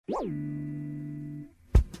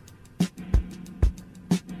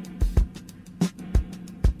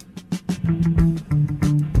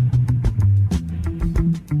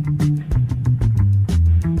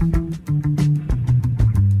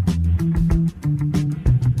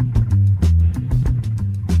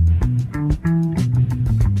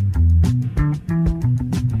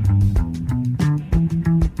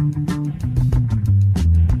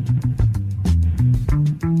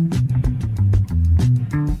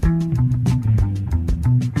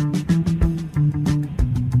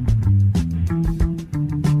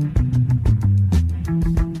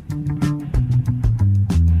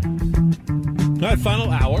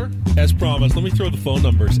promise. Let me throw the phone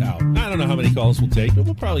numbers out. I don't know how many calls we'll take, but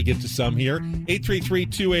we'll probably get to some here.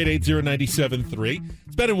 833-288-0973.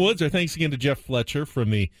 It's Ben and Woods. Our thanks again to Jeff Fletcher from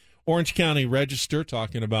the Orange County Register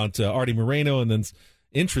talking about Artie Moreno, and then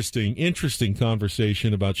interesting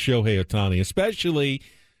conversation about Shohei Ohtani, especially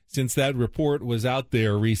since that report was out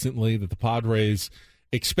there recently that the Padres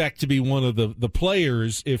expect to be one of the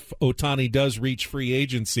players if Ohtani does reach free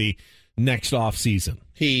agency next offseason.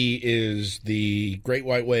 He is the great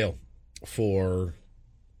white whale for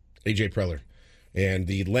A.J. Preller. And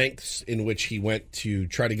the lengths in which he went to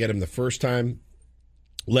try to get him the first time,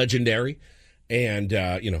 legendary. And,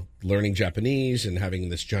 learning Japanese and having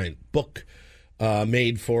this giant book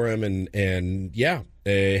made for him. And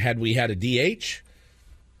had we had a DH,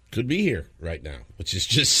 could be here right now, which is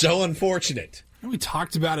just so unfortunate. We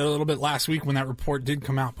talked about it a little bit last week when that report did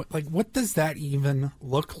come out, but what does that even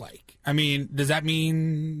look like? I mean, does that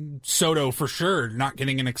mean Soto for sure not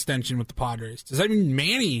getting an extension with the Padres? Does that mean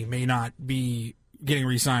Manny may not be getting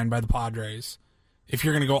re-signed by the Padres if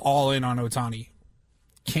you're going to go all in on Ohtani?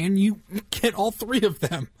 Can you get all three of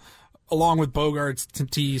them along with Bogaerts,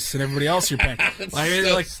 Tatis, and everybody else you're paying? Look,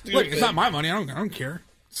 it's not my money. I don't care.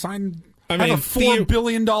 Sign. I have a $4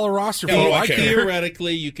 billion roster.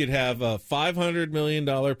 Theoretically, you could have a $500 million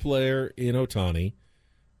player in Ohtani,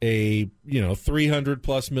 a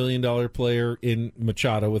 $300+ million player in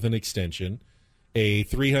Machado with an extension, a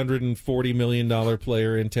 $340 million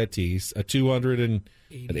player in Tatis, a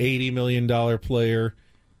 $280 million player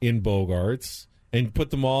in Bogaerts, and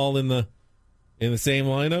put them all in the same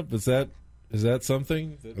lineup. Is that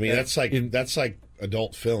something? That's like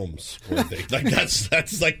adult films.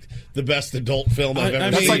 That's like the best adult film I've ever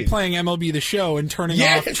seen. That's like playing MLB The Show and turning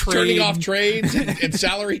off trades and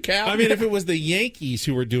salary cap. I mean, if it was the Yankees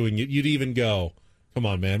who were doing it, you'd even go, come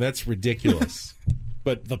on, man, that's ridiculous.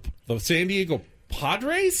 But the San Diego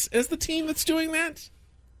Padres as the team that's doing that?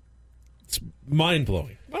 It's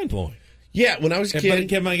mind-blowing. Mind-blowing. Yeah, when I was a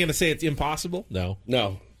kid... Am I going to say it's impossible? No.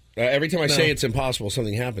 Every time I say it's impossible,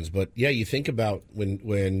 something happens. But, yeah, you think about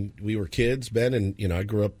when we were kids, Ben, and, I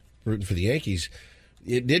grew up rooting for the Yankees.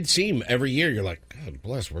 It did seem every year you're like, God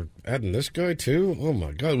bless, we're adding this guy too? Oh,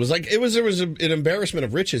 my God. There was an embarrassment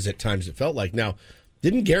of riches at times, it felt like. Now,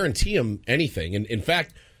 didn't guarantee them anything. And, in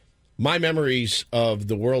fact, my memories of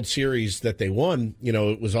the World Series that they won,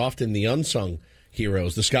 it was often the unsung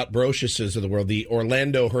heroes, the Scott Brosiuses of the world, the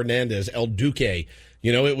Orlando Hernandez, El Duque.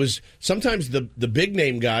 It was sometimes the big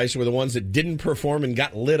name guys were the ones that didn't perform and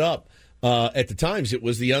got lit up at the times. It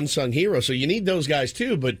was the unsung hero. So you need those guys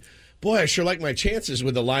too. But, boy, I sure like my chances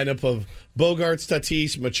with the lineup of Bogaerts,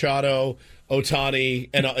 Tatis, Machado, Ohtani,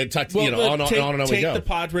 and on and on we go. Take the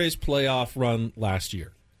Padres playoff run last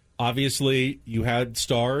year. Obviously, you had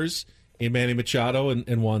stars in Manny Machado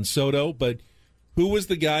and Juan Soto, but who was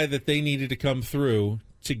the guy that they needed to come through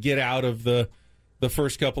to get out of the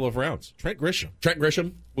first couple of rounds? Trent Grisham.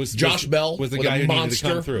 Josh Bell was the guy who needed to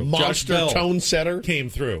come through. Monster Josh Bell tone setter came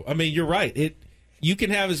through. I mean, you're right. You can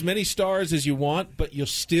have as many stars as you want, but you'll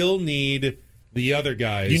still need the other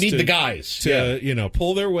guys. You need the guys to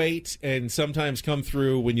pull their weight and sometimes come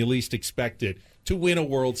through when you least expect it to win a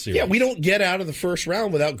World Series. Yeah, we don't get out of the first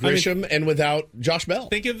round without Grisham and without Josh Bell.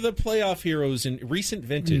 Think of the playoff heroes in recent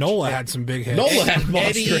vintage. Nola had some big hits. Nola had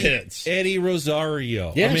monster hits. Eddie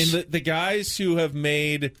Rosario. Yes. I mean, the guys who have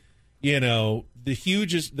made, the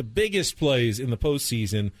biggest plays in the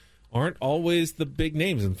postseason aren't always the big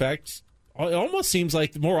names. In fact, it almost seems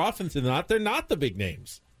like more often than not, they're not the big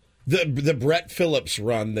names. The Brett Phillips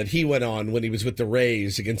run that he went on when he was with the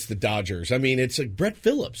Rays against the Dodgers. I mean, it's like Brett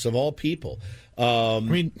Phillips of all people.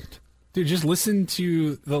 Dude, just listen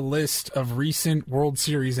to the list of recent World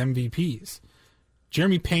Series MVPs.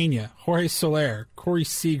 Jeremy Pena, Jorge Soler, Corey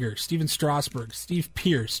Seager, Steven Strasburg, Steve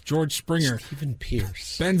Pearce, George Springer, Steven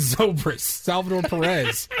Pearce, Ben Zobrist, Salvador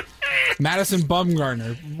Perez, Madison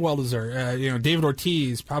Bumgarner, well-deserved, David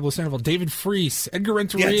Ortiz, Pablo Sandoval, David Freese, Edgar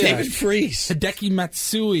Renteria, David Freese, Hideki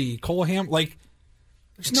Matsui, Cole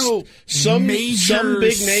there's no some big names superstar.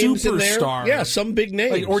 In there. Yeah, some big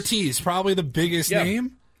names. Like Ortiz, probably the biggest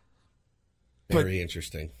name. Very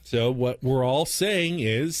interesting. So what we're all saying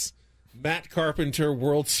is Matt Carpenter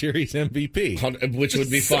World Series MVP. Which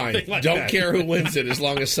would be fine. Don't care who wins it as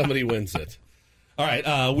long as somebody wins it. All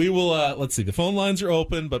right, we will, let's see. The phone lines are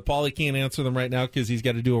open, but Paulie can't answer them right now because he's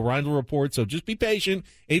got to do a Reindl report, so just be patient.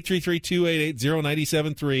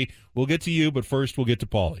 833-288-0973. We'll get to you, but first we'll get to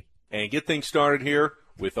Paulie. And get things started here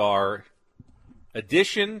with our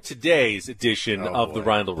today's edition of the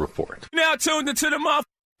Reindl Report. Now tuned into the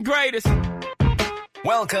greatest.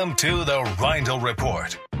 Welcome to the Reindl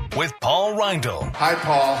Report with Paul Reindl. Hi,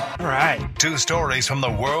 Paul. All right. 2 stories from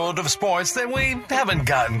the world of sports that we haven't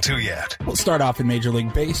gotten to yet. We'll start off in Major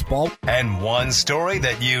League Baseball. And 1 story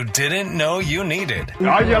that you didn't know you needed.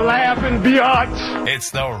 Are you laughing, biatch?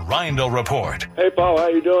 It's the Reindl Report Hey, Paul, how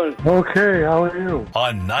you doing? Okay, how are you?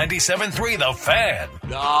 on 97.3 The Fan.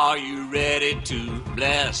 Are you ready to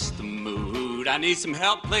bless the mood? I need some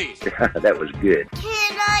help, please. That was good.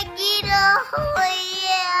 Can I get a oh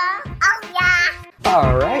yeah? Oh yeah.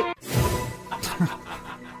 All right.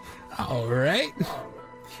 All right.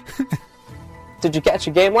 Did you catch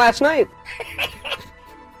a game last night?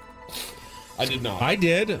 I did not. I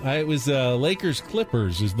did. It was Lakers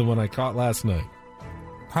Clippers is the one I caught last night.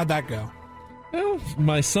 How'd that go? Well,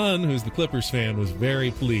 my son, who's the Clippers fan, was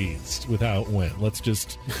very pleased with how it went. Let's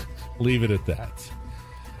just leave it at that.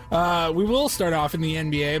 We will start off in the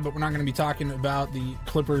NBA, but we're not going to be talking about the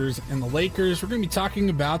Clippers and the Lakers. We're going to be talking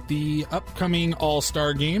about the upcoming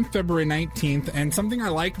All-Star Game, February 19th. And something I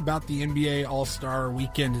like about the NBA All-Star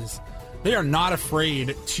Weekend is they are not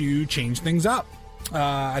afraid to change things up.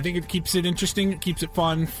 I think it keeps it interesting. It keeps it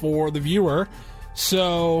fun for the viewer.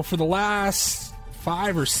 So for the last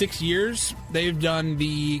 5 or 6 years, they've done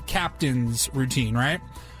the captain's routine, right?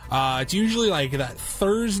 It's usually like that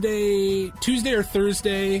Tuesday or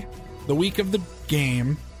Thursday, the week of the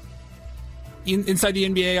game, inside the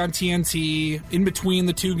NBA on TNT, in between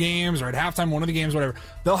the 2 games or at halftime, one of the games, whatever.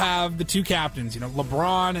 They'll have the 2 captains,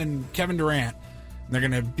 LeBron and Kevin Durant. And they're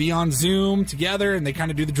going to be on Zoom together, and they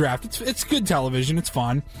kind of do the draft. It's good television. It's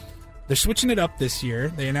fun. They're switching it up this year.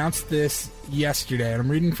 They announced this yesterday, and I'm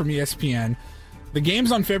reading from ESPN. The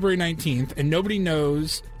game's on February 19th, and nobody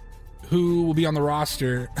knows who will be on the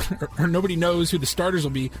roster, or nobody knows who the starters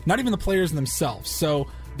will be, not even the players themselves. So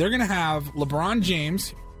they're going to have LeBron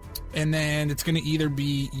James, and then it's going to either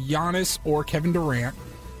be Giannis or Kevin Durant.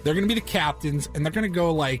 They're going to be the captains, and they're going to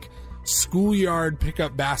go like schoolyard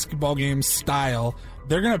pickup basketball game style.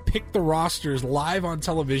 They're going to pick the rosters live on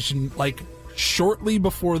television like shortly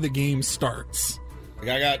before the game starts. I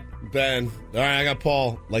got Ben. All right, I got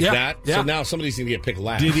Paul. Like that. Yeah. So now somebody's going to get picked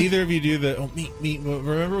last. Did either of you do the me?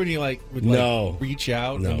 Remember when you would No. reach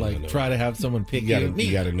out No, and no. try to have someone pick You gotta- you?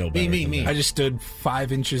 you gotta know better than me. that. I just stood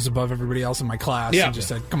 5 inches above everybody else in my class and just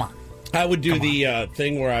said, come on. I would do the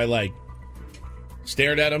thing where I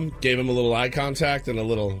stared at him, gave him a little eye contact and a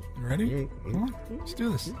little. You ready? Come on, let's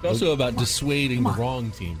do this. It's also about dissuading the wrong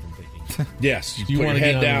team from picking. Yes, you You put your wanna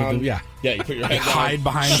head get on down. with the- yeah, you put your head down. Hide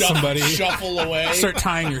behind somebody. Shuffle away. Start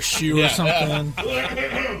tying your shoe Yeah. or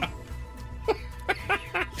something.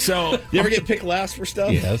 So You ever get picked last for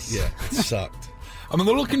stuff? Yes. Yeah, it sucked. I'm a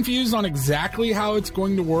little confused on exactly how it's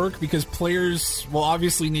going to work because players will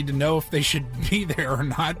obviously need to know if they should be there or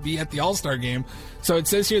not be at the All-Star game. So it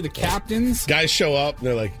says here the captains. Guys show up and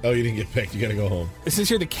they're like, "Oh, you didn't get picked. You got to go home." It says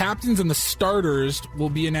here the captains and the starters will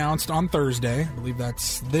be announced on Thursday. I believe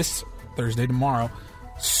that's this Thursday, tomorrow.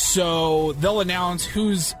 So they'll announce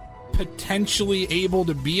who's potentially able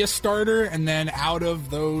to be a starter, and then out of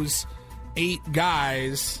those 8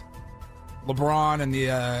 guys, LeBron and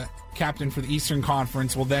the captain for the Eastern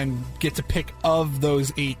Conference will then get to pick of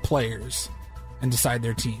those 8 players and decide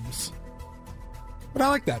their teams. But I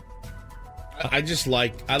like that.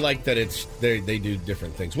 I like that it's they do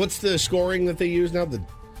different things. What's the scoring that they use now? The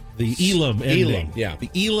Elam ending. Elam, yeah. The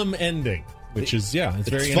Elam ending, which is, it's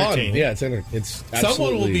very fun. entertaining. Yeah, it's absolutely.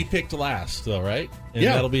 Someone will be picked last, though, right? And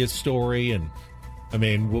Yeah. that'll be a story, and I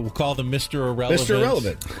mean, we'll call them Mr. Irrelevant. Mr.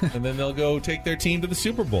 Irrelevant. And then they'll go take their team to the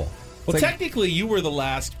Super Bowl. Well, technically, you were the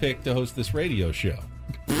last pick to host this radio show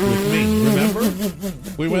with me, remember?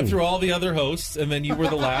 We went through all the other hosts, and then you were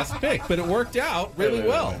the last pick. But it worked out really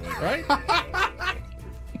well, right?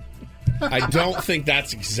 I don't think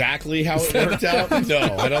that's exactly how it worked out.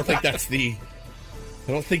 No, I don't think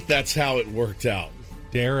that's how it worked out.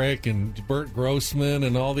 Derek and Bert Grossman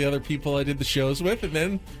and all the other people I did the shows with, and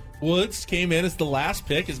then Woods came in as the last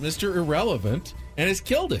pick as Mr. Irrelevant and has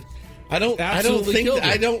killed it. I don't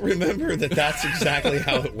remember that that's exactly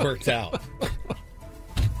how it worked out.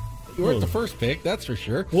 You weren't the first pick, that's for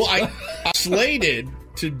sure. Well, I slated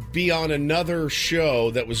to be on another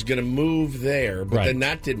show that was going to move there, but then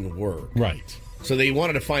that didn't work. Right. So they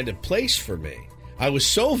wanted to find a place for me. I was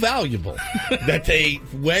so valuable that they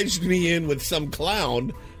wedged me in with some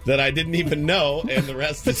clown that I didn't even know, and the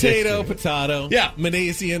rest is history. Potato. Yeah.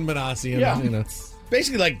 Manasian. Yeah. You know, it's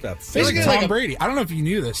basically like Basically Tom Brady. I don't know if you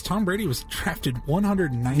knew this. Tom Brady was drafted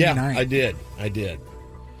 199. Yeah, I did.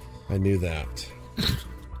 I knew that.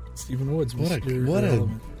 Stephen Woods. What a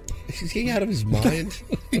is he out of his mind?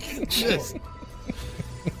 Jeez.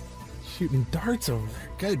 shooting darts over there.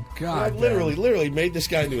 Good God. I literally made this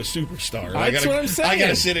guy into a superstar. That's what I'm saying. I got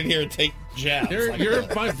to sit in here and take jabs. You're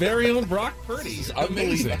my very own Brock Purdy. It's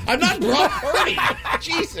amazing. I'm not Brock Purdy.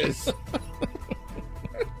 Jesus.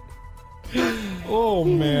 Oh,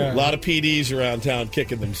 man. A lot of PDs around town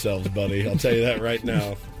kicking themselves, buddy. I'll tell you that right now.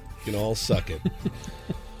 You can all suck it.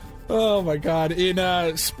 Oh, my God.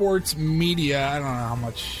 In sports media, I don't know how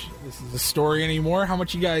much this is a story anymore, how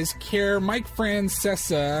much you guys care. Mike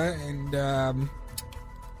Francesa and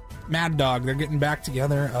Mad Dog, they're getting back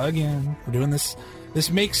together again. We're doing this.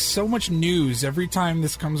 This makes so much news every time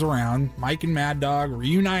this comes around. Mike and Mad Dog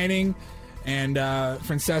reuniting. And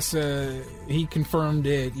Francesa, he confirmed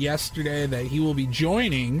it yesterday that he will be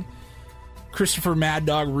joining Christopher Mad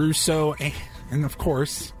Dog Russo and of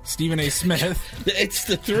course, Stephen A. Smith. It's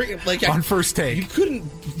the three on First Take.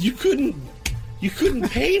 You couldn't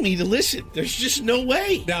pay me to listen. There's just no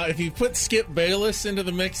way. Now, if you put Skip Bayless into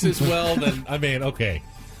the mix as well, then I mean, okay.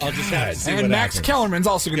 I'll just have to see and what Max happens. Kellerman's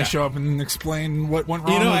also going to show up and explain what went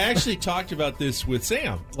wrong. I actually talked about this with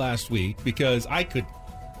Sam last week because I could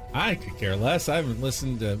care less. I haven't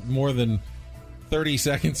listened to more than 30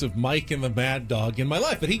 seconds of Mike and the Mad Dog in my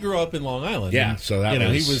life, but he grew up in Long Island. Yeah, and, so that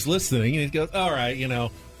he was listening, and he goes, "All right,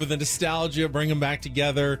 for the nostalgia, bring them back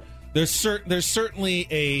together." There's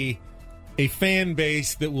certainly a fan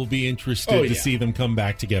base that will be interested to see them come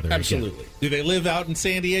back together. Absolutely. Again. Do they live out in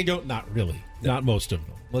San Diego? Not really. No. Not most of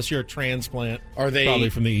them. Unless you're a transplant. Are they probably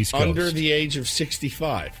from the East Coast? Under the age of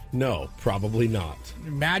 65? No, probably not.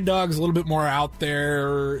 Mad Dog's a little bit more out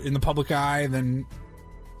there in the public eye than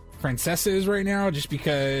Francesa is right now, just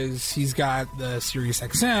because he's got the Sirius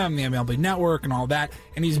XM, the MLB Network, and all that.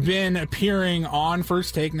 And he's been appearing on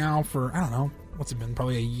First Take now for, I don't know, what's it been?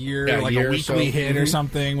 Probably a year, a weekly hit or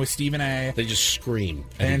something with Stephen A. They just scream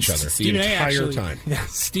at each other Stephen the entire time. Yeah,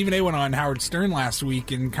 Stephen A. went on Howard Stern last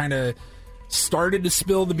week and kind of started to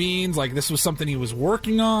spill the beans, like this was something he was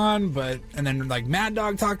working on, and then like Mad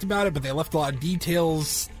Dog talked about it, but they left a lot of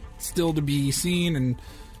details still to be seen, and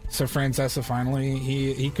so Francesa finally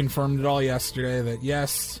he confirmed it all yesterday that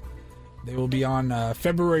yes, they will be on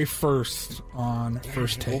February 1st on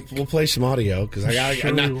First Take. We'll play some audio because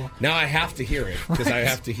now I have to hear it because I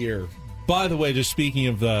have to hear. By the way, just speaking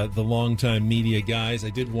of the longtime media guys, I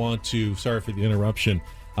did want to, sorry for the interruption,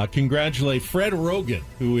 congratulate Fred Rogan,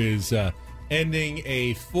 who is ending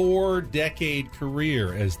a 4-decade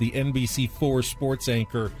career as the NBC4 sports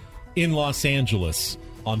anchor in Los Angeles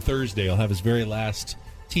on Thursday. He'll have his very last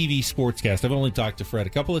TV sportscast. I've only talked to Fred a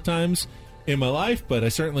couple of times in my life, but I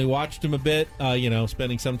certainly watched him a bit,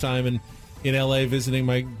 spending some time in L.A. visiting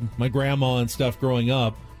my grandma and stuff growing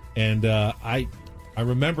up. And I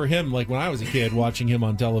remember him, like when I was a kid, watching him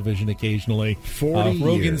on television occasionally. 40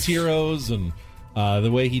 Rogan's years. Heroes, and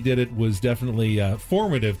the way he did it was definitely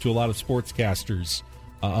formative to a lot of sportscasters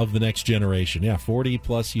of the next generation. Yeah,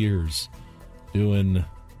 40-plus years doing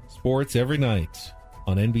sports every night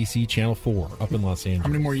on NBC Channel 4 up in Los Angeles.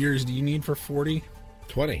 How many more years do you need for 40?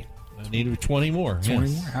 20. I need 20 more. 20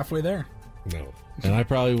 yes. more, halfway there. No. And I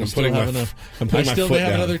probably will still have enough. I still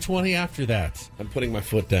have another 20 after that. I'm putting my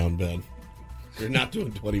foot down, Ben. You're not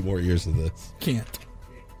doing 20 more years of this. Can't.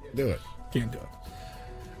 Do it. Can't do it.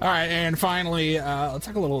 All right, and finally, let's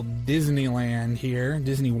talk a little Disneyland here.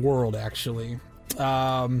 Disney World, actually.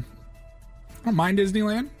 I don't mind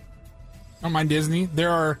Disneyland. I don't mind Disney. There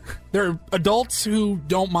are adults who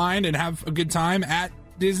don't mind and have a good time at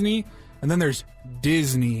Disney, and then there's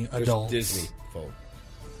Disney adults. There's Disney folk.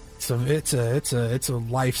 So it's a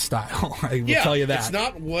lifestyle. I will tell you that. It's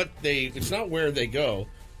not where they go.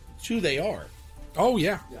 It's who they are. Oh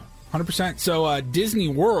yeah, 100%. So Disney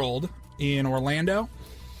World in Orlando,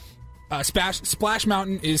 Splash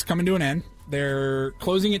Mountain is coming to an end. They're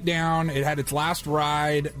closing it down. It had its last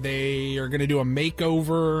ride. They are going to do a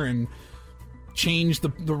makeover and change the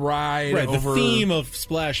ride. Right. Over. The theme of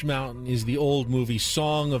Splash Mountain is the old movie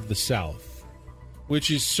Song of the South,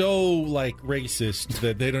 which is so like racist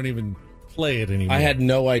that they don't even play it anymore. I had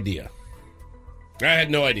no idea.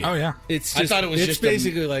 Oh yeah, It's I thought it was it's just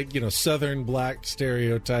basically like Southern black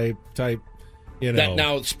stereotype type. That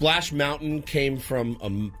now Splash Mountain came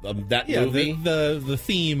from that movie. The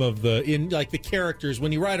theme of the characters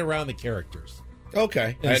when you ride around the characters.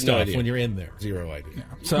 Okay, And I had stuff no idea. when you're in there. Zero idea. yeah.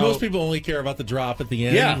 So Most people only care about the drop at the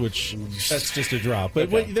end, which that's just a drop.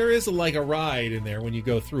 But Okay. there is a ride in there when you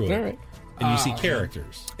go through it, All right. and you see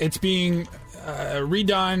characters. it's being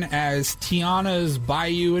redone as Tiana's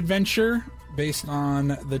Bayou Adventure, based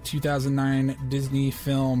on the 2009 Disney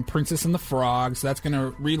film Princess and the Frog. So that's going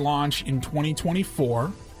to relaunch in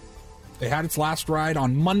 2024. They had its last ride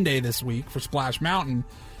on Monday this week for Splash Mountain.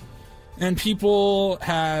 And people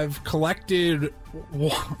have collected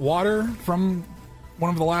water from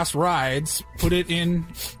one of the last rides, put it in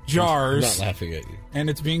jars. I'm not laughing at you. And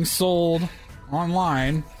it's being sold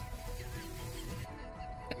online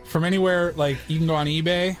from anywhere. Like, you can go on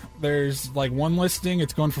eBay. There's like one listing.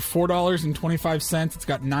 It's going for $4.25. It's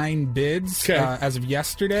got 9 bids as of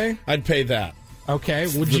yesterday. I'd pay that. Okay,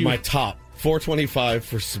 would you? My top $4.25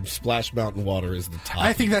 for some Splash Mountain water is the top.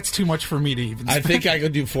 I think that's too much for me to even spend. I think I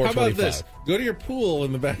could do $4.25. How about this? Go to your pool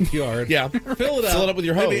in the backyard. Yeah, fill it up with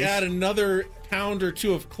your hose. Maybe add another pound or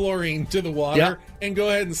 2 of chlorine to the water and go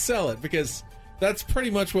ahead and sell it, because that's pretty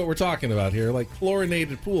much what we're talking about here, like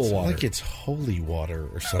chlorinated pool water. Like it's holy water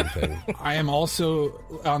or something. I am also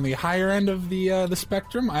on the higher end of the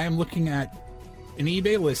spectrum. I am looking at an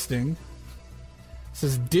eBay listing. It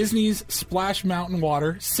says Disney's Splash Mountain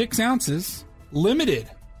water, 6 ounces, limited.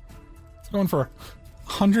 It's going for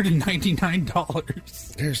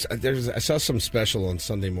 $199. I saw some special on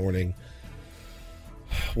Sunday morning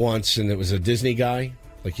once, and it was a Disney guy.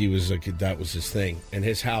 Like, he was like, that was his thing, and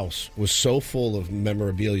his house was so full of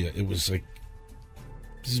memorabilia. It was like,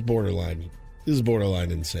 this is borderline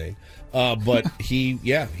insane. But he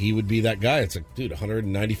would be that guy. It's like, dude,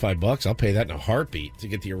 $195. I'll pay that in a heartbeat to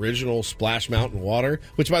get the original Splash Mountain water.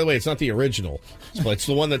 Which, by the way, it's not the original. It's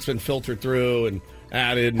the one that's been filtered through and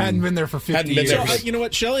added. Hadn't been there for 50 years. So, you know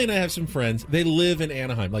what? Shelly and I have some friends. They live in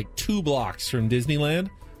Anaheim, like 2 blocks from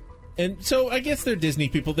Disneyland. And so I guess they're Disney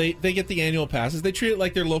people. They get the annual passes. They treat it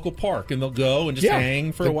like their local park, and they'll go and just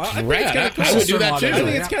hang for a while. I think it's kind of cool. I would do that too. I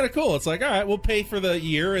think it's kind of cool. It's like, all right, we'll pay for the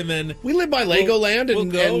year, and then we live by Legoland, we'll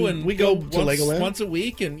go and we go to Legoland once a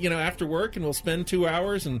week, and after work, and we'll spend 2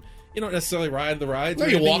 hours, and you don't necessarily ride the rides. No, or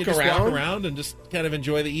you anything. walk walk around and just kind of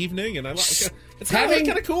enjoy the evening. And it's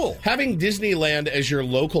kind of cool. Having Disneyland as your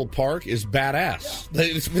local park is badass.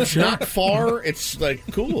 It's not far. It's like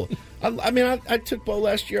cool. I mean, I took Bo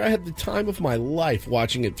last year. I had the time of my life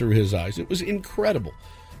watching it through his eyes. It was incredible.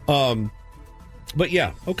 But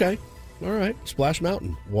yeah, okay, all right. Splash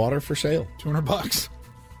Mountain water for sale. $200.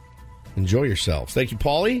 Enjoy yourselves. Thank you,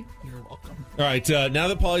 Paulie. You're welcome. All right, now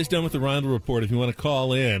that Paulie's done with the Rindle Report, if you want to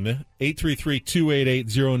call in,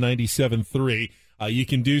 833-288-0973, you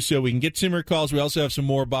can do so. We can get some more calls. We also have some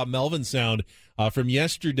more Bob Melvin sound from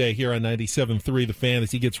yesterday here on 97.3 The Fan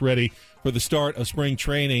as he gets ready for the start of spring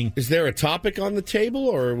training. Is there a topic on the table,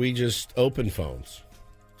 or are we just open phones?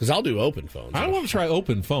 Because I'll do open phones. I want to try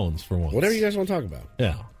open phones for once. Whatever you guys want to talk about.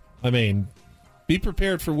 Yeah. I mean, be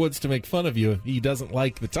prepared for Woods to make fun of you if he doesn't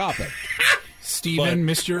like the topic. Stephen,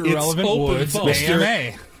 Mr. Irrelevant Woods,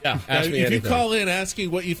 AMA. Yeah, ask me if anything. you call in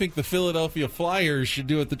asking what you think the Philadelphia Flyers should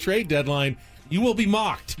do at the trade deadline, you will be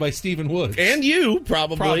mocked by Stephen Woods. And you,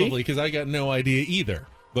 probably. Probably, because I got no idea either.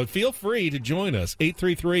 But feel free to join us.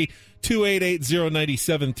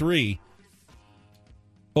 833-288-0973.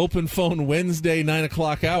 Open phone Wednesday, 9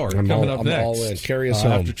 o'clock hour. I'm coming up all next. in. Carry us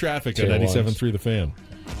home. After traffic on 97.3 The Fan.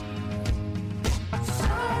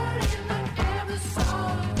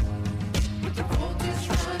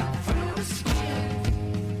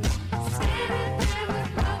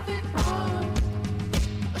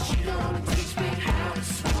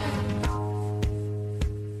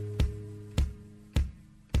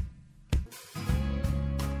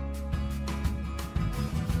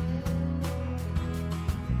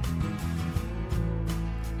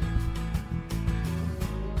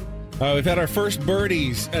 We've had our first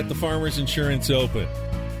birdies at the Farmers Insurance Open.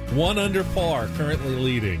 1 under par, currently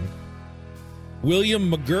leading.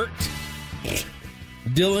 William McGirt,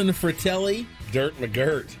 Dylan Fratelli, Dirt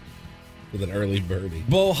McGirt with an early birdie.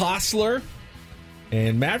 Bo Hostler,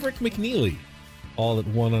 and Maverick McNeely, all at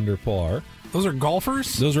 1 under par. Those are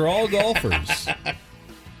golfers? Those are all golfers.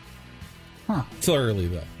 It's early,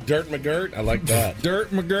 though. Dirt McGirt? I like that.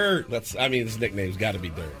 Dirt McGirt. His nickname's got to be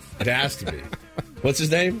Dirt. It has to be. What's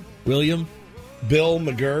his name? William. Bill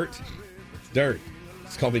McGirt. Dirt.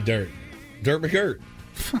 Just call me Dirt. Dirt McGirt.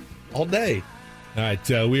 All day. All right,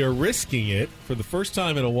 we are risking it for the first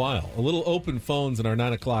time in a while. A little open phones in our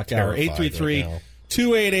 9 o'clock hour.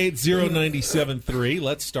 833-288-0973.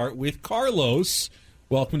 Let's start with Carlos.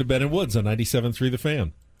 Welcome to Ben and Woods on 97.3 The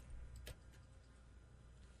Fan.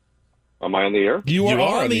 Am I on the air? You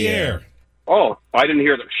are on the air. Oh, I didn't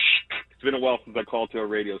hear the shh. It's been a while since I called to a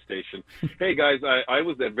radio station. Hey, guys, I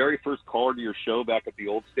was that very first caller to your show back at the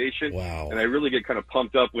old station. Wow. And I really get kind of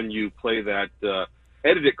pumped up when you play that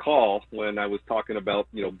edited call when I was talking about,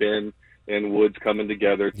 Ben and Woods coming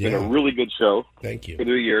together. It's been a really good show. Thank you. For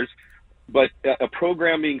the years. But a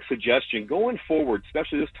programming suggestion going forward,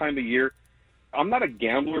 especially this time of year, I'm not a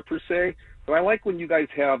gambler per se, but I like when you guys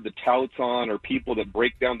have the touts on or people that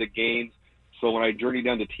break down the games, So when I journey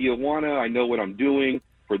down to Tijuana, I know what I'm doing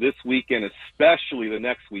for this weekend, especially the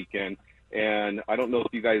next weekend. And I don't know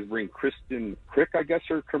if you guys bring Kristen Crick, I guess,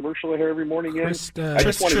 her commercial here every morning in. I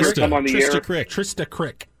just want to hear her come on the air. Trista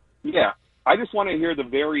Crick. Yeah. I just want to hear the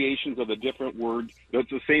variations of the different words. It's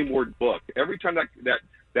the same word book. Every time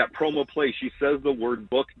that promo plays, she says the word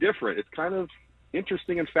book different. It's kind of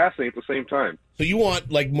interesting and fascinating at the same time. So you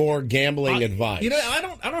want like more gambling advice?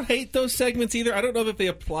 I don't hate those segments either. I don't know that they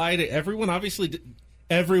apply to everyone. Obviously,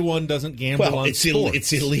 everyone doesn't gamble on sports.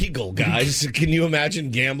 It's illegal, guys. Can you imagine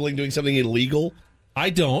gambling, doing something illegal? I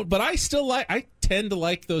don't, but I tend to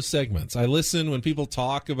like those segments. I listen when people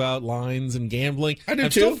talk about lines and gambling. I do I'm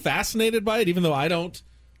too. still fascinated by it, even though I don't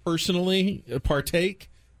personally partake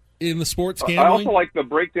in the sports gambling. I also like the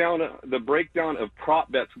breakdown of prop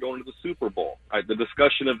bets going to the Super Bowl. The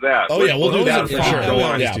discussion of that. Oh yeah, we'll do that for sure. We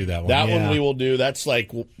always do that one. That one we will do. That's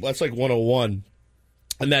like 101,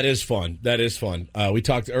 and that is fun. That is fun. We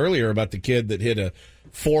talked earlier about the kid that hit a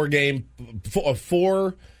four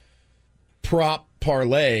prop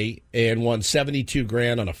parlay and won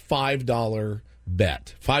 $72,000 on a $5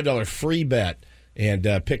 bet, $5 free bet. And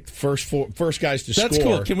picked first guys to score. That's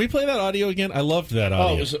cool. Can we play that audio again? I loved that audio.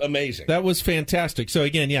 Oh, it was amazing. That was fantastic. So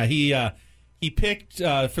again, yeah, he picked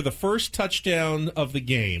for the first touchdown of the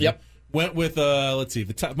game. Yep. Went with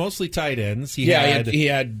mostly tight ends. He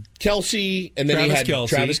had Kelsey, and then he had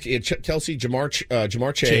Kelsey,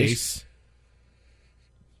 Jamar Chase.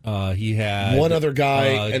 He had one other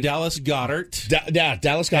guy, Dallas Goedert.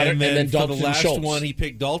 Dallas Goedert, and then Dalton for the last Schultz. one, he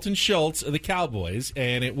picked Dalton Schultz of the Cowboys,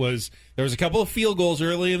 and there was a couple of field goals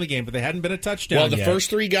early in the game, but they hadn't been a touchdown. Well, the first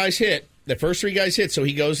three guys hit. So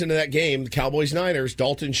he goes into that game, the Cowboys-Niners,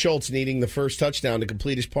 Dalton Schultz needing the first touchdown to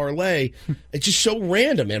complete his parlay. It's just so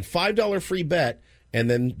random, man. $5 free bet, and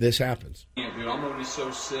then this happens. Yeah, dude, I'm gonna be so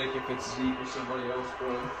sick if it's Zeke or somebody else,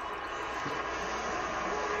 bro.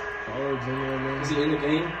 Is he in the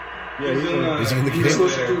game? Yeah, he's in the game. He's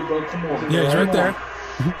supposed to do, bro. Come on. Yeah, he's right there.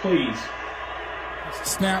 Please.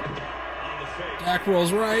 Snap. Dak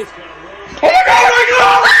rolls right.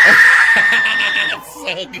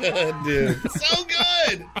 So good, dude. So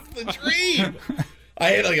good. It's the dream.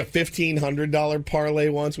 I had like a $1,500 parlay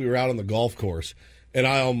once. We were out on the golf course, and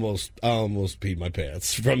I almost peed my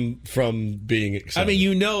pants from being excited. I mean,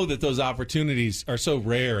 you know that those opportunities are so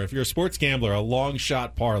rare. If you're a sports gambler, a long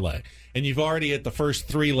shot parlay, and you've already hit the first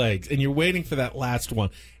three legs, and you're waiting for that last one,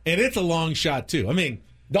 and it's a long shot too. I mean,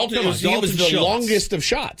 Dalton was the Schultz. longest of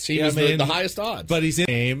shots. He was the highest odds. But he's in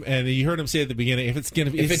the game, and you heard him say at the beginning, if it's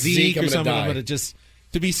Zeke or something, I'm going to just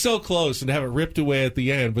to be so close and have it ripped away at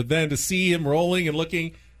the end. But then to see him rolling and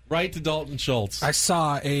looking right to Dalton Schultz. I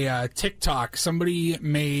saw a TikTok. Somebody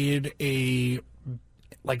made a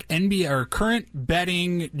NBA or current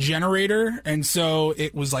betting generator, and so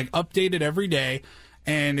it was like updated every day,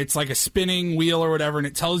 and it's like a spinning wheel or whatever, and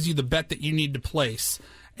it tells you the bet that you need to place.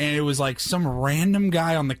 And it was like some random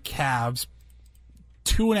guy on the Cavs,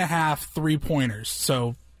 2.5 3-pointers.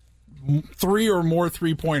 So 3 or more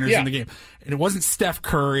 3-pointers in the game. And it wasn't Steph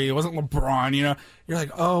Curry. It wasn't LeBron. You know, you're like,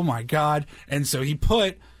 oh my God. And so he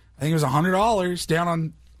put, I think it was $100 down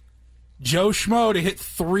on Joe Schmo to hit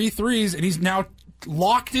 3 threes. And he's now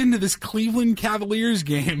locked into this Cleveland Cavaliers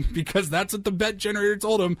game because that's what the bet generator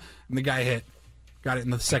told him. And the guy hit. Got it in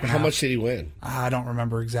the second half. How much did he win? I don't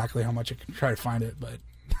remember exactly how much. I can try to find it, but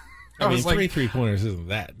I mean, 3 3-pointers isn't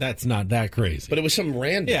that's not that crazy. But it was some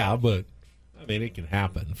random. Yeah, but I mean, it can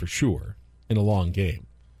happen for sure in a long game.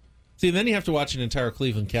 See, then you have to watch an entire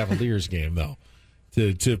Cleveland Cavaliers game though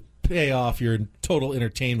to pay off your total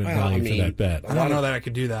entertainment value for that bet. I don't know that I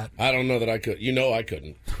could do that. I don't know that I could. You know, I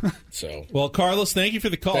couldn't. So, well, Carlos, thank you for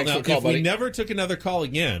the call. Thanks now, for the call, if buddy. we never took another call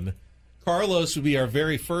again, Carlos would be our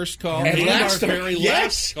very first call and our very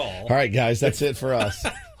last call. All right, guys, that's it for us.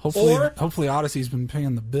 Hopefully Odyssey's been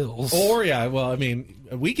paying the bills. Or, I mean,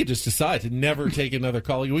 we could just decide to never take another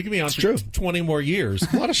call. We could be on for 20 more years.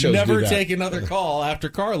 A lot of shows never do that. take another call after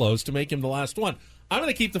Carlos to make him the last one. I'm going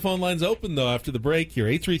to keep the phone lines open, though, after the break here.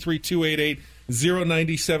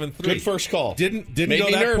 833-288-0973. Good first call. Didn't Made go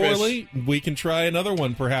me that nervous. poorly. We can try another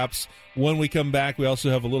one, perhaps, when we come back. We also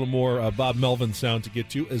have a little more Bob Melvin sound to get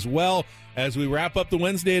to, as well as we wrap up the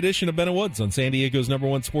Wednesday edition of Ben and Woods on San Diego's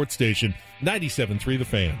 #1 sports station, 97.3 The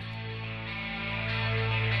Fan.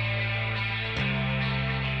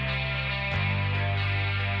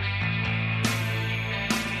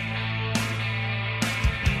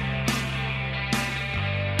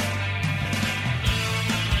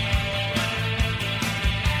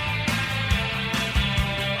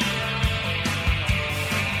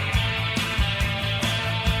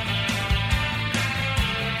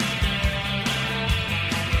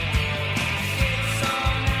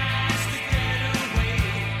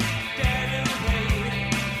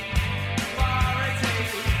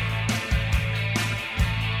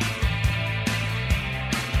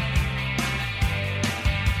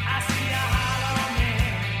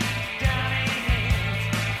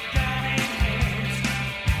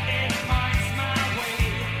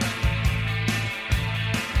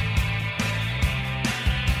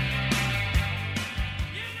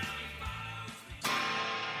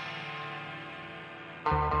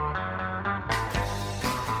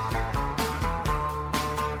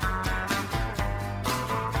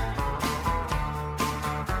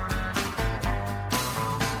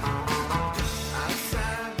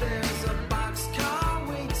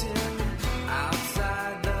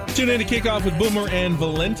 Tune in to kick off with Boomer and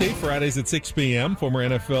Valenti, Fridays at 6 p.m. Former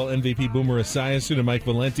NFL MVP Boomer Esiason and Mike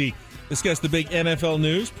Valenti discuss the big NFL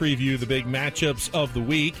news, preview the big matchups of the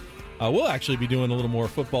week. We'll actually be doing a little more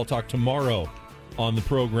football talk tomorrow on the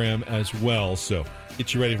program as well. So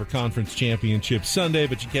get you ready for Conference Championship Sunday,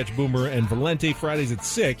 but you catch Boomer and Valenti Fridays at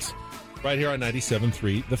 6 right here on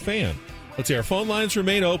 97.3 The Fan. Let's see, our phone lines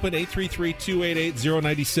remain open,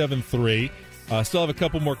 833-288-0973. Still have a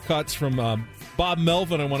couple more cuts from Bob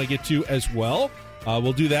Melvin I want to get to as well.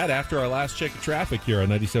 We'll do that after our last check of traffic here on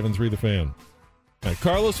 97.3 The Fan. All right,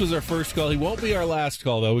 Carlos was our first call. He won't be our last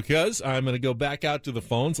call, though, because I'm going to go back out to the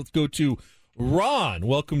phones. Let's go to Ron.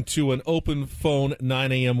 Welcome to an open phone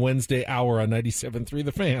 9 a.m. Wednesday hour on 97.3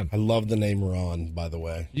 The Fan. I love the name Ron, by the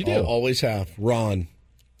way. You do? Always have. Ron.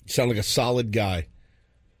 You sound like a solid guy.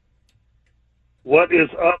 What is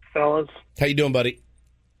up, fellas? How you doing, buddy?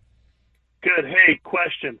 Good. Hey,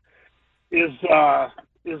 question. Is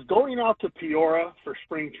going out to Peoria for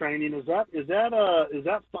spring training, is that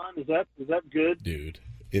fun? Is that good? Dude,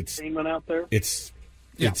 it's England out there. It's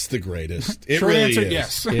the greatest. It Short really answer, is.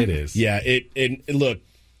 yes. It is. Yeah, look,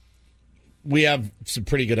 we have some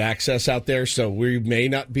pretty good access out there, so we may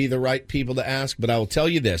not be the right people to ask, but I will tell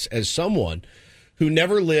you this, as someone who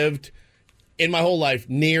never lived in my whole life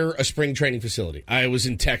near a spring training facility. I was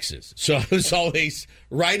in Texas, so I was always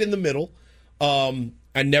right in the middle.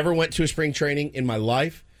 I never went to a spring training in my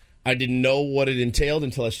life. I didn't know what it entailed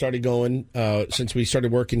until I started going, since we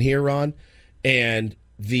started working here, Ron. And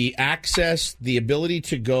the access, the ability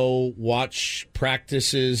to go watch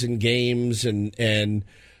practices and games, and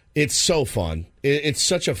it's so fun. It's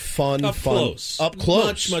such a fun, Up close.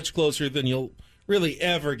 Much closer than you'll really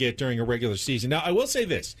ever get during a regular season. Now, I will say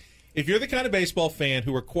this. If you're the kind of baseball fan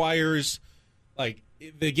who requires, like,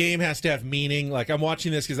 the game has to have meaning, like, I'm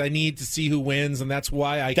watching this because I need to see who wins, and that's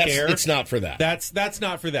why I care. It's not for that. That's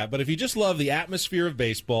not for that. But if you just love the atmosphere of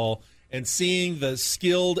baseball and seeing the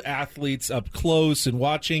skilled athletes up close and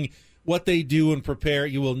watching what they do and prepare,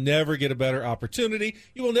 you will never get a better opportunity.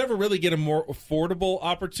 You will never really get a more affordable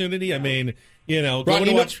opportunity. I mean, going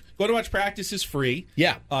to watch practice is free.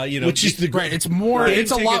 Yeah, which is right. It's more. It's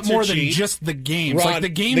a lot more than just the games. Ron, like the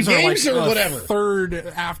games are like whatever. Third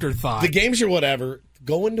afterthought. The games are whatever.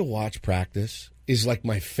 Going to watch practice is like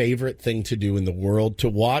my favorite thing to do in the world. To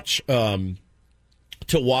watch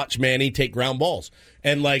Manny take ground balls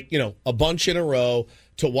and a bunch in a row.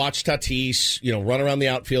 To watch Tatis, run around the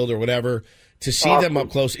outfield or whatever, to see them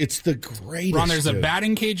up close, it's the greatest. Ron, there's a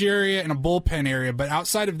batting cage area and a bullpen area, but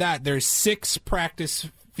outside of that, there's 6 practice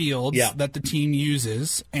fields that the team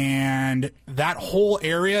uses, and that whole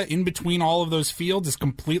area in between all of those fields is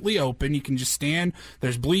completely open. You can just stand.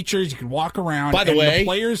 There's bleachers. You can walk around. By the way, the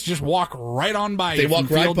players just walk right on by you. They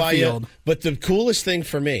walk right by you. But the coolest thing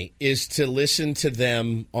for me is to listen to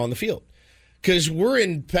them on the field. Because we're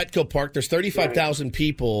in Petco Park, there's 35,000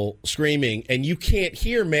 people screaming, and you can't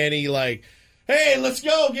hear Manny like, hey, let's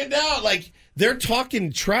go, get down. Like, they're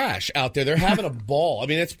talking trash out there. They're having a ball. I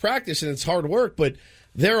mean, it's practice and it's hard work, but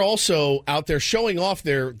they're also out there showing off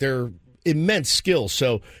their immense skills.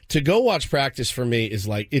 So to go watch practice for me is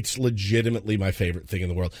it's legitimately my favorite thing in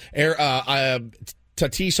the world.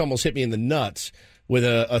 Tatis almost hit me in the nuts with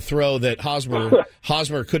a throw that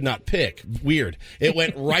Hosmer could not pick. Weird. It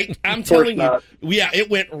went right. I'm telling you. Yeah, it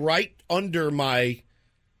went right under my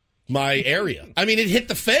area. I mean, it hit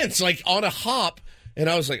the fence on a hop, and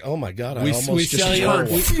I was like, "Oh my god!" We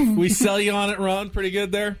sell you on it, Ron. Pretty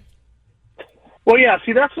good there. Well, yeah.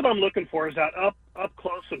 See, that's what I'm looking for. Is that up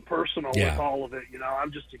close and personal with all of it?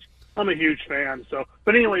 I'm a huge fan. So,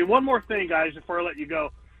 but anyway, one more thing, guys, before I let you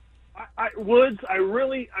go. Woods, I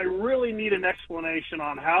really need an explanation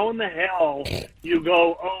on how in the hell you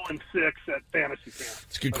go 0-6 at Fantasy Camp.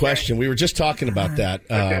 It's a good question. We were just talking about that.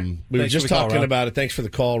 We were just talking about it. Thanks for the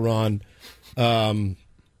call, Ron.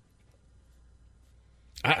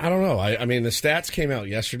 I don't know. I mean, the stats came out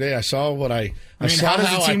yesterday. I saw what I saw. How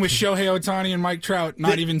does a team with Shohei Ohtani and Mike Trout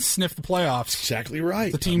not even sniff the playoffs? Exactly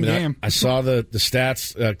right. It's a team game. I saw the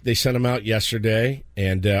stats. They sent them out yesterday,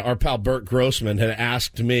 and our pal Bert Grossman had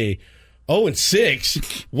asked me,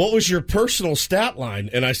 0-6, what was your personal stat line?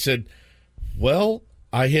 And I said, well,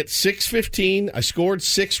 I hit 615, I scored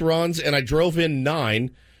 6 runs, and I drove in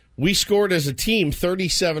 9. We scored as a team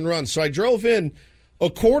 37 runs. So I drove in a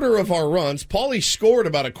quarter of our runs. Paulie scored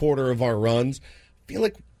about a quarter of our runs.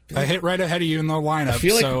 I hit right ahead of you in the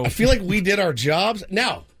lineup. I feel like we did our jobs.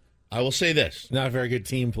 Now, I will say this. Not a very good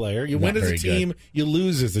team player. You win as a team, you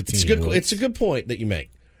lose as a team. It's a good point that you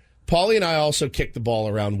make. Paulie and I also kicked the ball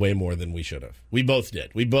around way more than we should have. We both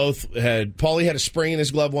did. Paulie had a spring in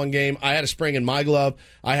his glove one game. I had a spring in my glove.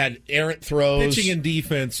 I had errant throws. Pitching and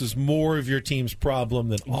defense is more of your team's problem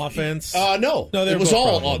than offense. No, it was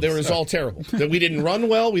all terrible. That we didn't run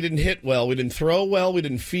well, we didn't hit well, we didn't throw well, we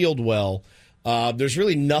didn't field well. There's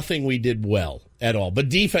really nothing we did well at all. But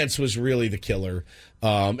defense was really the killer.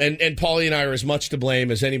 And Paulie and I are as much to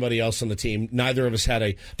blame as anybody else on the team. Neither of us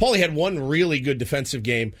Paulie had one really good defensive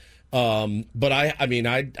game. But I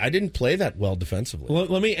didn't play that well defensively.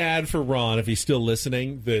 Let me add for Ron, if he's still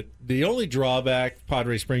listening, that the only drawback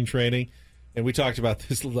Padre spring training, and we talked about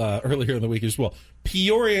this earlier in the week as well,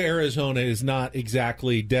 Peoria, Arizona is not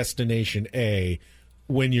exactly destination A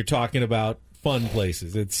when you're talking about fun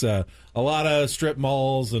places. It's a lot of strip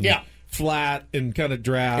malls and flat and kind of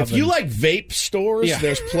drab. If you like vape stores,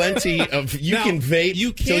 there's plenty of can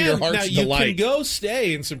vape till your heart's delight. You can go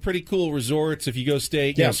stay in some pretty cool resorts if you go stay,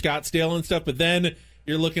 you know, Scottsdale and stuff, but then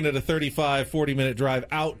you're looking at a 35, 40-minute drive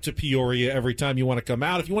out to Peoria every time you want to come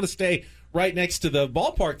out. If you want to stay right next to the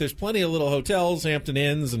ballpark, there's plenty of little hotels, Hampton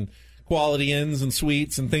Inns and Quality Inns and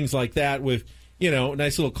suites and things like that with, you know,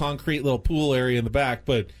 nice little concrete little pool area in the back,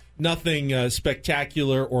 but nothing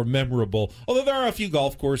spectacular or memorable. Although there are a few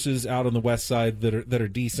golf courses out on the west side that are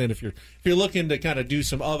decent if you're looking to kind of do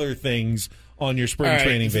some other things on your spring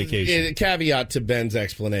training vacation. A caveat to Ben's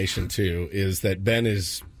explanation too is that Ben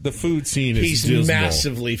is the food scene. He's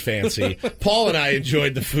massively fancy. Paul and I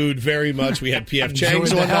enjoyed the food very much. We had P.F.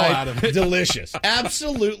 Chang's one night. Delicious,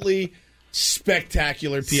 absolutely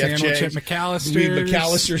spectacular. P.F. Chang's.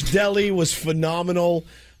 McAllister's Deli was phenomenal.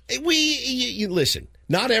 You listen.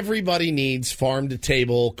 Not everybody needs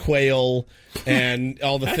farm-to-table, quail, and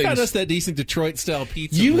all the things. I found us that decent Detroit-style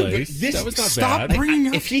pizza place. That was not bad.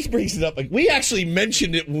 If he brings it up, we actually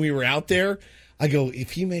mentioned it when we were out there. I go,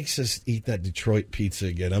 if he makes us eat that Detroit pizza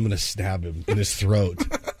again, I'm going to stab him in his throat.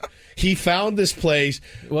 He found this place.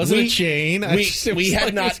 It wasn't a chain. We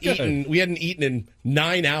hadn't eaten in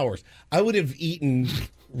 9 hours. I would have eaten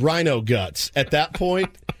rhino guts at that point.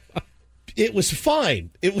 It was fine.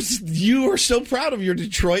 You were so proud of your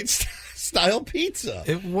Detroit style pizza.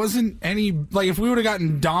 It wasn't any, like, if we would have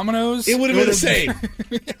gotten Domino's, it would have been the same.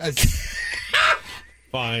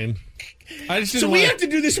 Fine. So we have to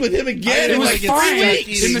do this with him again. It was fine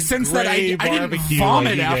in the sense that I didn't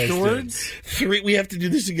vomit afterwards. We have to do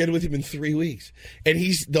this again with him in 3 weeks. And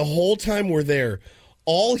the whole time we're there,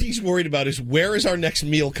 all he's worried about is where is our next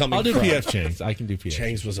meal coming from. I'll do P.F. Chang's. I can do P.F.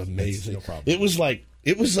 Chang's was amazing. No problem.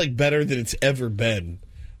 It was like better than it's ever been.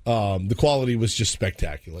 The quality was just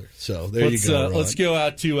spectacular. So there you go. Ron. Let's go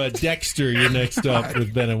out to Dexter. You're next up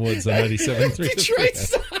with Ben and Woods on 97.3.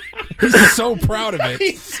 Detroit. He's so proud of it.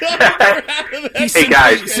 He's so proud of it. He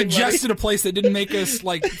suggested a place that didn't make us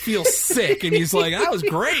feel sick, and he's like, "That was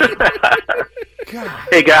great." God.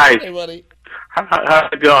 Hey guys, hey buddy,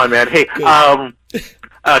 how's it going, man? Hey,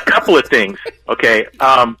 a couple of things. Okay,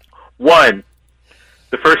 one,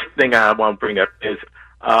 the first thing I want to bring up is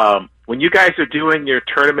when you guys are doing your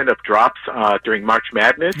tournament of drops during March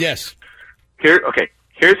Madness. Yes. Here's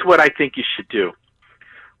what I think you should do.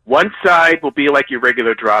 One side will be like your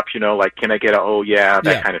regular drops, like can I get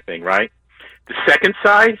that kind of thing, right? The second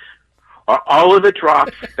side are all of the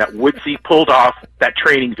drops that Woodsy pulled off that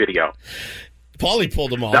training video. Paulie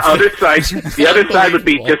pulled them off. The other side would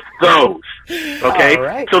be just those. Okay?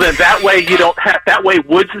 Right. So then that way that way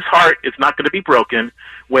Woods' heart is not going to be broken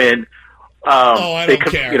when I don't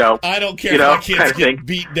care. I don't care if my kids get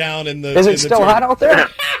beat down in the. Is it still hot out there?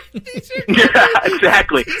 Yeah,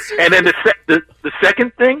 exactly. And then the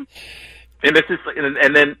second thing, and this is,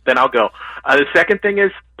 and then I'll go. The second thing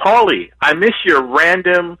is, Paulie, I miss your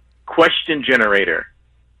random question generator.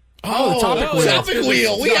 Oh, the topic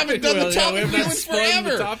wheel. We haven't done the topic wheel in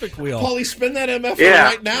forever. Topic wheel. Paulie, spin that MF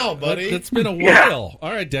right now, buddy. It's been a while.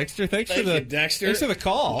 All right, Dexter. Thanks for the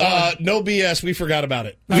call. No BS. We forgot about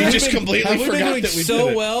it. We just completely forgot that we did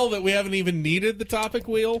so well that we haven't even needed the topic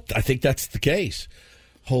wheel. I think that's the case.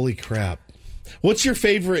 Holy crap! What's your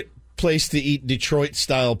favorite place to eat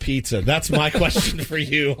Detroit-style pizza? That's my question for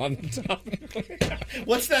you on the topic.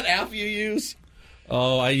 What's that app you use?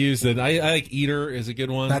 Oh, I use it. I like Eater is a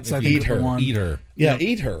good one. That's Eat Her. One. Eater. Yeah,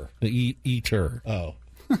 Eat Her. The Eater. Oh.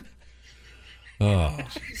 Oh.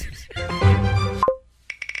 I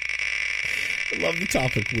love the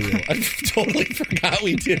topic wheel. I totally forgot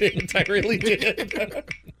we did it. I really did.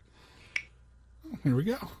 Here we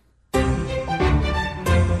go.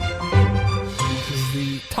 This is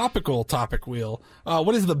the topical topic wheel.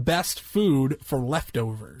 What is the best food for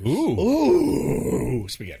leftovers? Ooh.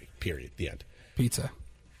 Spaghetti. Period. The end. Pizza.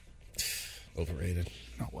 Overrated.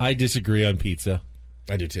 I disagree on pizza.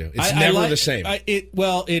 I do too. It's never the same.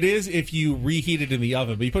 It is if you reheat it in the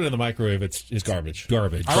oven, but you put it in the microwave, it's garbage.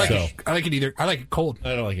 Garbage. I like it cold.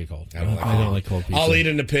 I don't like it cold. I don't like cold pizza. I'll eat it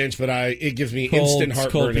in a pinch, but it gives me instant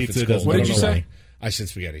heartburn if it's cold. What did you say? I said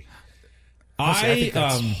spaghetti. I think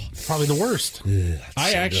that's probably the worst.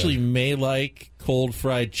 I actually may like cold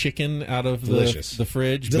fried chicken out of the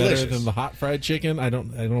fridge better than the hot fried chicken. I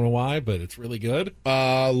don't know why, but it's really good.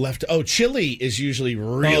 Chili is usually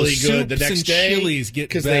really good the next day. Chilies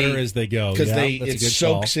get better as they go because it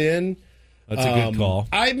soaks in. That's a good call.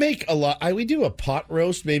 I make a lot. We do a pot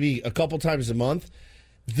roast maybe a couple times a month.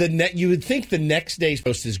 You would think the next day's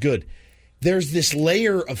roast is good. There's this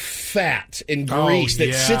layer of fat and grease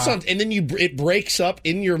that sits on, and then it breaks up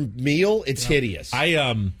in your meal. It's hideous.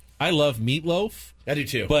 I love meatloaf. I do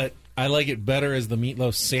too, but I like it better as the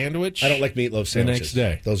meatloaf sandwich. I don't like meatloaf sandwiches. The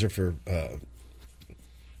next day, those are for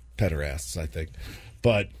pederasts, I think.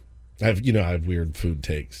 But I have weird food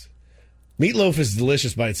takes. Meatloaf is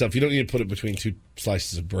delicious by itself. You don't need to put it between two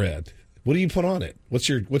slices of bread. What do you put on it? What's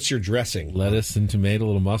your dressing? Lettuce and tomato, a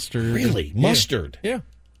little mustard. Really, mustard? Yeah.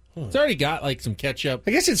 It's already got like some ketchup.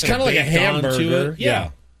 I guess it's kind of like a hamburger. Yeah.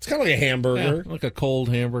 It's kind of like a hamburger. Yeah, like a cold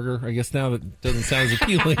hamburger. I guess now that doesn't sound as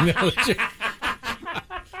appealing.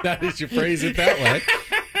 That is your phrase it that way.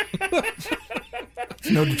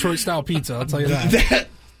 It's no Detroit-style pizza, I'll tell you that.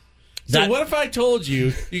 So what if I told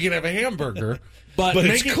you can have a hamburger, but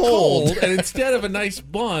make it cold, and instead of a nice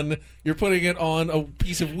bun, you're putting it on a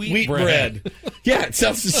piece of wheat bread. Yeah, it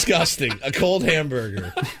sounds disgusting. A cold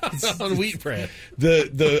hamburger on wheat bread.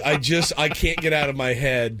 I can't get out of my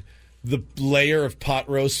head the layer of pot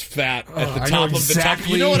roast fat at the top of the top.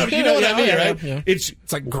 You know what I mean, right? Yeah. It's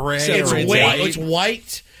like gray. It's white. It's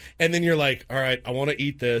white, and then you're like, all right, I want to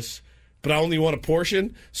eat this. But I only want a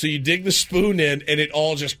portion, so you dig the spoon in, and it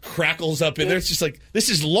all just crackles up in there. It's just like, this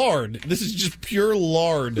is lard. This is just pure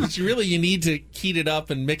lard. But you need to heat it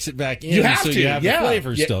up and mix it back in you have so to. you have the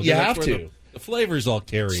flavors still. You have to. The flavors all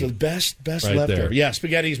carry. So the best right leftover. There. Yeah,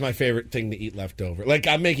 spaghetti is my favorite thing to eat leftover. Like,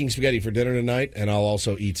 I'm making spaghetti for dinner tonight, and I'll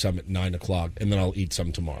also eat some at 9 o'clock, and then I'll eat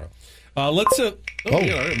some tomorrow. More topics.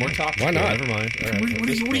 Why not? Never mind. All right, what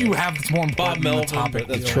do you have that's more important than the topic?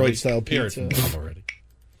 Detroit-style pizza. Already.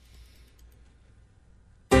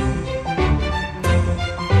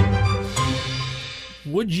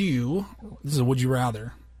 This is a would you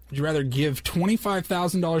rather. Would you rather give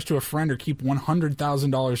 $25,000 to a friend or keep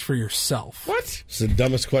 $100,000 for yourself? What? It's the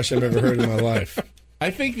dumbest question I've ever heard in my life.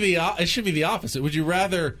 I think it should be the opposite. Would you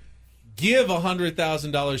rather give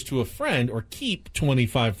 $100,000 to a friend or keep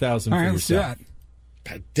 $25,000 for yourself?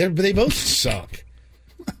 They both suck.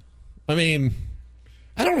 I mean,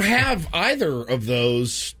 I don't have either of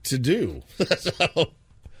those to do.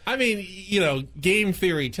 I mean, game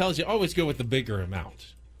theory tells you always go with the bigger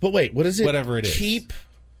amount. But wait, what is it? Whatever it is. Keep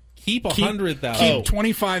 $100,000. Keep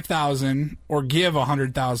 $25,000 or give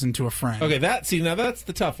 $100,000 to a friend. Okay, now that's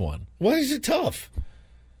the tough one. Why is it tough?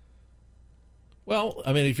 Well,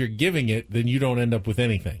 I mean, if you're giving it, then you don't end up with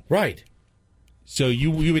anything. Right. So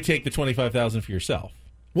you would take the $25,000 for yourself.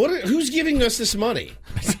 Who's giving us this money?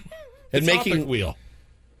 And making wheel.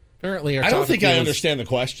 Apparently, I don't think I understand the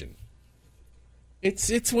question.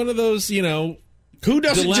 It's one of those, who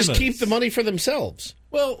doesn't dilemmas. Just keep the money for themselves?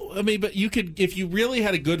 Well, I mean, but you could, if you really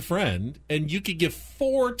had a good friend and you could give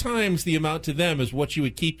 4 times the amount to them as what you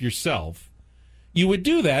would keep yourself, you would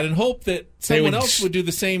do that and hope that someone else would do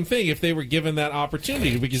the same thing if they were given that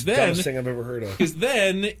opportunity. Because then, dumbest thing I've ever heard of. Because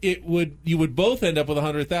then you would both end up with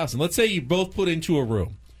 $100,000. Let's say you both put into a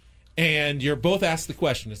room. And you're both asked the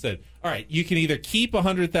question. It said, "All right, you can either keep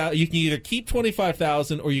 $100,000, you can either keep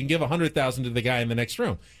 $25,000, or you can give $100,000 to the guy in the next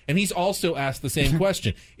room." And he's also asked the same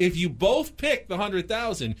question. If you both pick the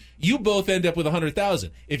 $100,000, you both end up with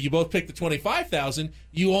 $100,000. If you both pick the $25,000,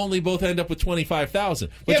 you only both end up with $25,000.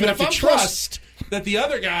 But you have to trust that the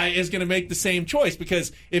other guy is going to make the same choice,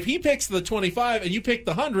 because if he picks the 25 and you pick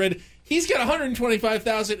the 100, he's got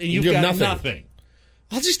 $125,000 and you've got nothing.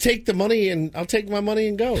 I'll just take the money and I'll take my money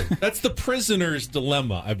and go. That's the prisoner's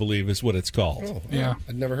dilemma, I believe, is what it's called. Oh, yeah.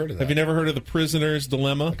 I've never heard of that. Have you never heard of the prisoner's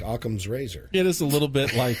dilemma? Like Occam's razor. It is a little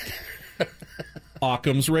bit like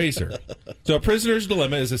Occam's razor. So a prisoner's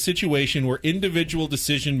dilemma is a situation where individual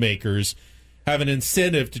decision makers have an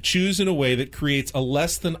incentive to choose in a way that creates a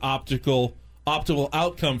less than optimal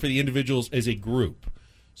outcome for the individuals as a group.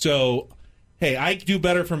 So, hey, I do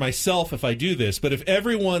better for myself if I do this, but if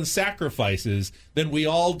everyone sacrifices, then we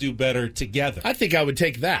all do better together. I think I would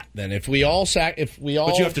take that then. If we all But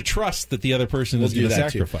you have to trust that the other person is going to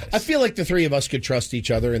sacrifice. I feel like the three of us could trust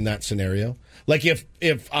each other in that scenario. Like if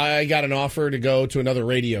I got an offer to go to another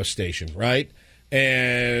radio station, right?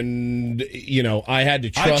 and I had to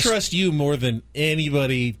trust. I trust you more than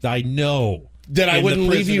anybody I know. That I wouldn't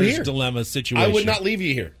leave you here. Dilemma situation. I would not leave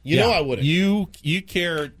you here. You know I wouldn't. You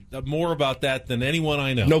care more about that than anyone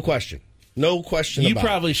I know. No question. No question. You about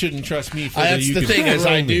probably it. shouldn't trust me. That's the thing. Is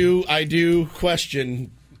I do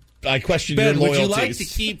question. I question Ben, your loyalties. would you like to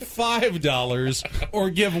keep $5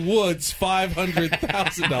 or give Woods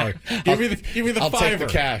 $500,000? Give me the I'll $5. take the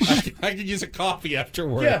cash. I could use a coffee after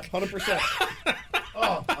work. Yeah, 100%.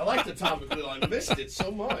 Oh, I like the topic wheel. I missed it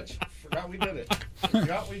so much. Forgot we did it. All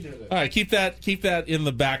right, keep that in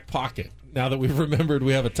the back pocket. Now that we've remembered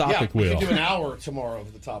we have a topic wheel. We can do an hour tomorrow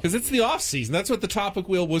of the topic. Because it's the off season. That's what the topic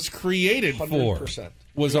wheel was created 100%. for.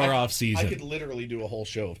 Was our off season. I could literally do a whole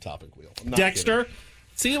show of topic wheel. Dexter. Kidding.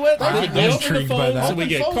 See what? I'm intrigued by that. So we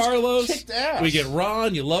get Carlos, we get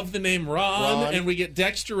Ron. You love the name Ron, and we get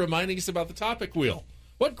Dexter reminding us about the topic wheel.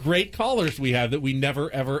 What great callers we have that we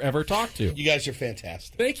never, ever, ever talk to. You guys are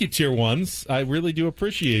fantastic. Thank you, Tier 1s. I really do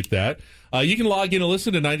appreciate that. You can log in and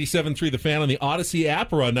listen to 97.3 The Fan on the Odyssey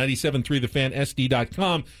app or on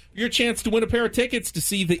 97.3thefansd.com. Your chance to win a pair of tickets to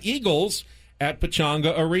see the Eagles at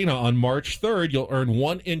Pechanga Arena on March 3rd. You'll earn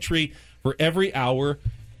one entry for every hour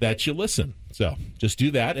that you listen. So just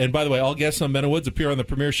do that. And by the way, all guests on Men of Woods appear on the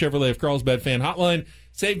Premier Chevrolet of Carlsbad fan hotline.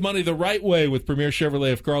 Save money the right way with Premier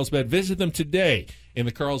Chevrolet of Carlsbad. Visit them today in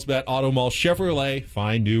the Carlsbad Auto Mall. Chevrolet,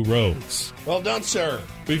 find new roads. Well done, sir.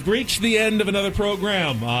 We've reached the end of another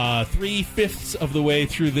program. 3/5 of the way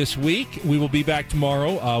through this week. We will be back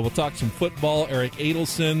tomorrow. We'll talk some football. Eric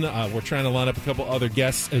Adelson. We're trying to line up a couple other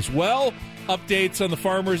guests as well. Updates on the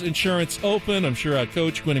Farmers Insurance Open. I'm sure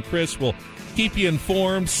Coach Gwen and Chris will keep you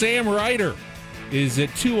informed. Sam Ryder is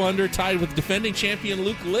at 2 under, tied with defending champion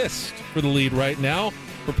Luke List for the lead right now.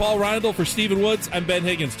 For Paul Reindl, for Stephen Woods, I'm Ben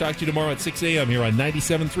Higgins. Talk to you tomorrow at 6 a.m. here on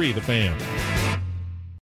 97.3 The Fan.